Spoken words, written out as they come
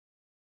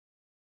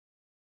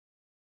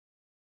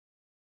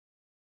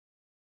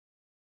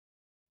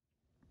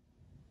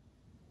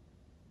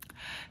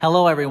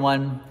Hello,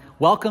 everyone.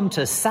 Welcome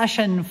to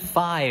session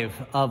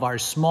 5 of our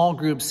small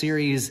group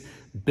series,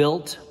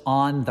 Built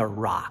on the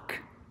Rock.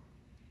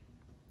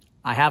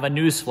 I have a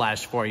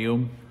newsflash for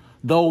you.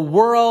 The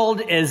world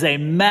is a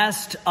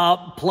messed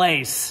up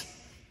place.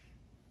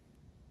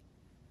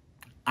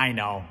 I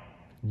know.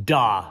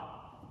 Duh.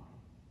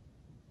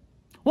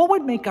 What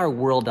would make our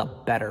world a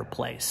better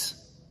place?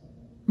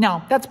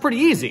 Now, that's pretty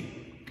easy.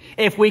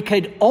 If we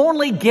could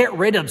only get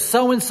rid of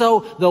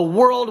so-and-so, the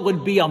world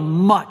would be a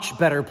much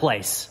better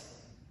place.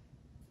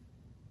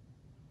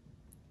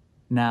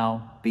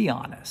 Now, be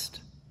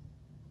honest.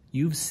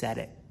 You've said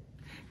it.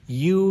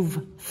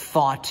 You've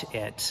thought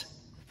it.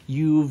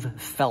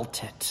 You've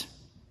felt it.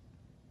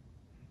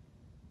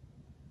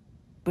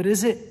 But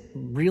is it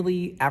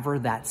really ever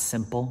that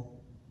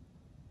simple?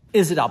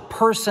 Is it a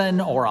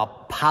person or a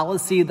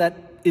policy that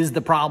is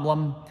the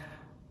problem?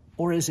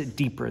 Or is it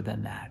deeper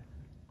than that?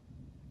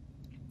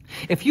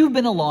 If you've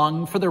been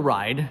along for the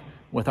ride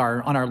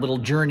on our little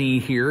journey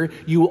here,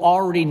 you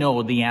already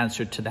know the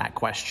answer to that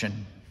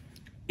question.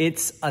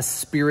 It's a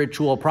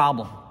spiritual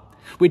problem,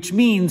 which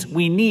means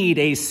we need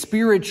a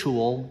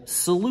spiritual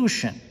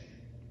solution.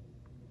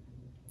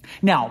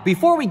 Now,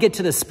 before we get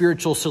to the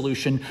spiritual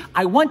solution,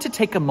 I want to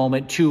take a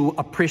moment to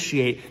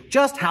appreciate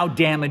just how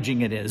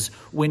damaging it is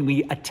when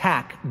we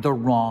attack the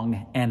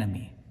wrong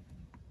enemy.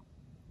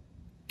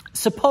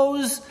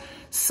 Suppose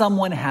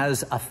someone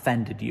has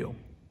offended you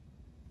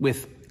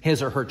with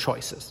his or her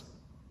choices.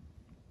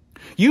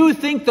 You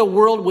think the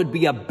world would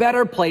be a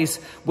better place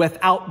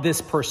without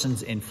this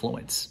person's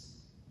influence.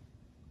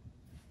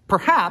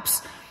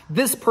 Perhaps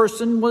this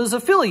person was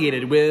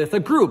affiliated with a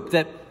group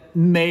that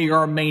may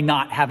or may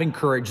not have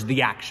encouraged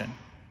the action.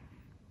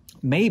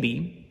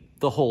 Maybe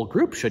the whole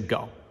group should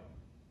go.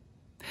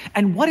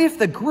 And what if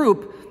the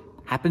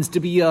group happens to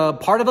be a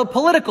part of a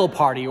political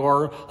party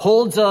or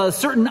holds a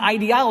certain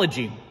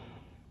ideology?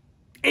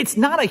 It's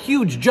not a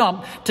huge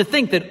jump to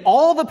think that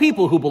all the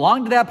people who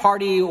belong to that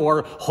party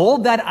or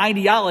hold that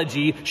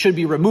ideology should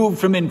be removed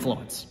from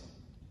influence.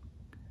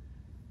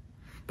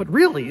 But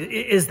really,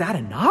 is that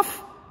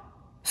enough?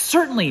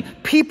 Certainly,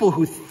 people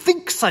who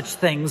think such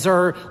things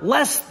are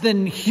less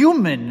than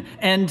human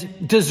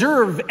and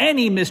deserve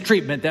any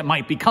mistreatment that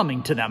might be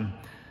coming to them.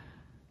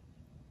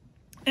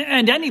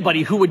 And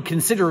anybody who would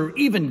consider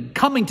even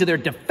coming to their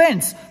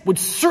defense would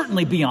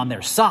certainly be on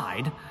their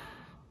side.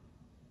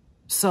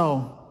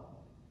 So,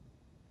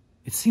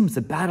 it seems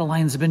the battle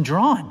lines have been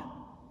drawn.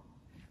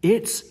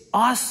 It's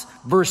us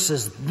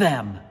versus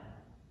them.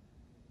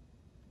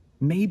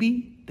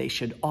 Maybe they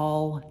should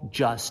all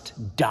just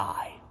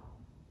die.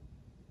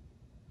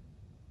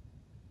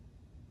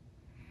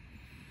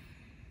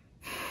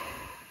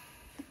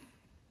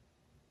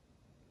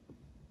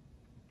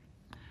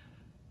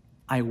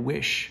 I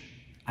wish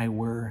I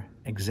were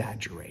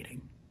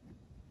exaggerating.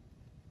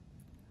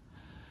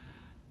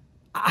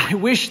 I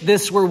wish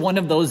this were one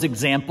of those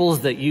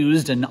examples that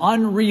used an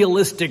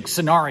unrealistic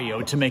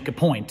scenario to make a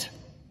point.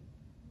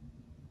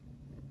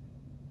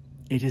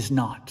 It is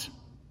not.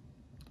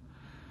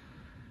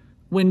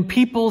 When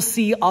people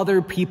see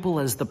other people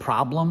as the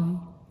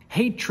problem,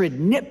 hatred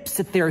nips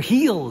at their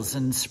heels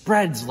and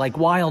spreads like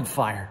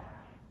wildfire.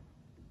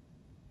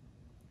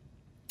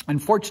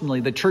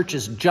 Unfortunately, the church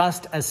is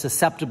just as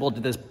susceptible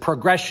to this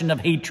progression of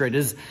hatred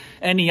as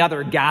any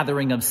other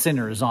gathering of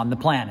sinners on the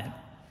planet.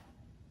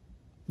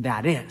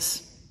 That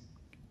is,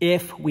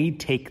 if we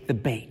take the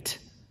bait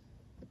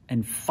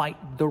and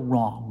fight the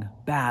wrong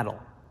battle.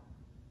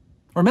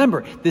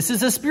 Remember, this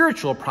is a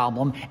spiritual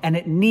problem and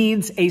it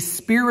needs a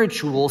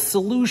spiritual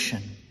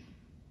solution.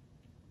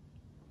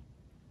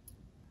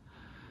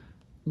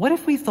 What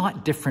if we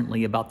thought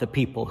differently about the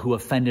people who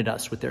offended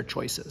us with their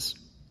choices?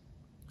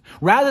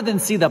 Rather than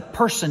see the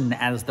person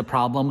as the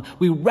problem,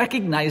 we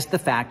recognize the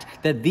fact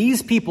that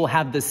these people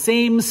have the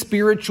same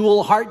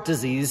spiritual heart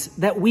disease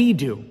that we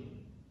do.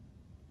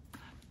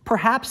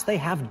 Perhaps they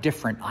have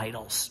different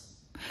idols,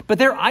 but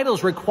their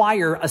idols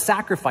require a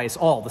sacrifice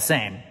all the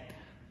same.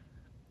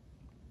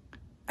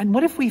 And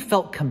what if we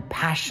felt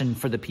compassion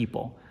for the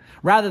people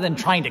rather than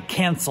trying to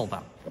cancel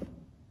them?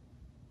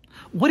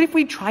 What if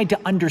we tried to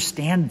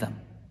understand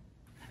them?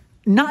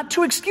 Not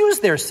to excuse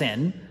their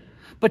sin,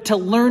 but to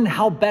learn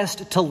how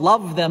best to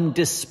love them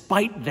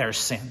despite their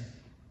sin.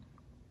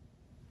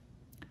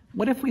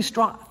 What if we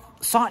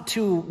sought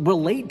to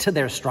relate to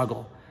their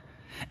struggle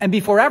and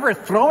before ever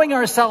throwing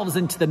ourselves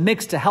into the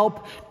mix to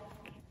help,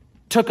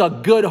 took a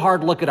good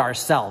hard look at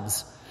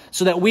ourselves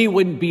so that we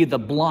wouldn't be the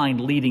blind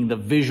leading the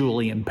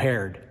visually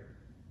impaired?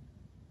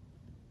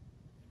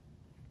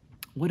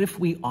 What if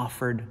we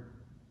offered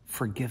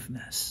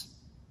forgiveness?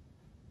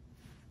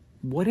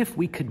 What if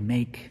we could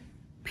make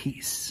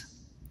peace?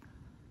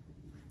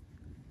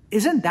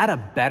 Isn't that a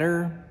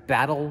better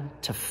battle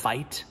to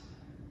fight?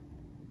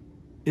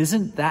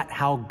 Isn't that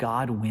how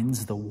God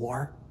wins the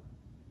war?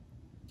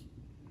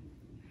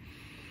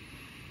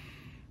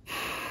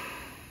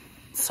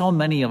 So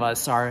many of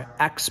us are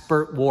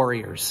expert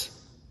warriors,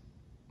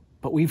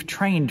 but we've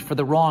trained for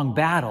the wrong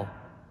battle.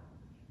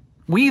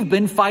 We've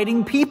been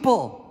fighting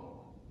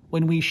people.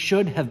 when we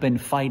should have been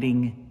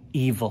fighting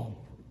evil.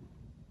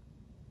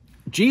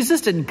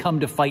 Jesus didn't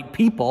come to fight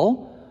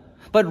people,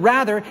 but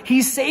rather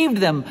he saved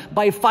them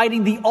by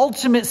fighting the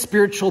ultimate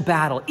spiritual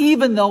battle,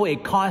 even though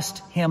it cost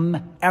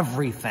him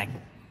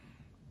everything.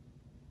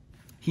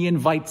 He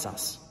invites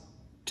us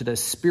to the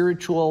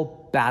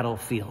spiritual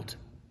battlefield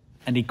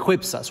and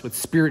equips us with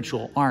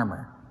spiritual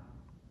armor.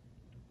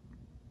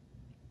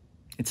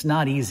 It's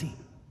not easy,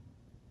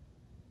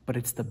 but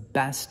it's the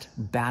best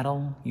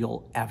battle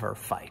you'll ever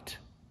fight.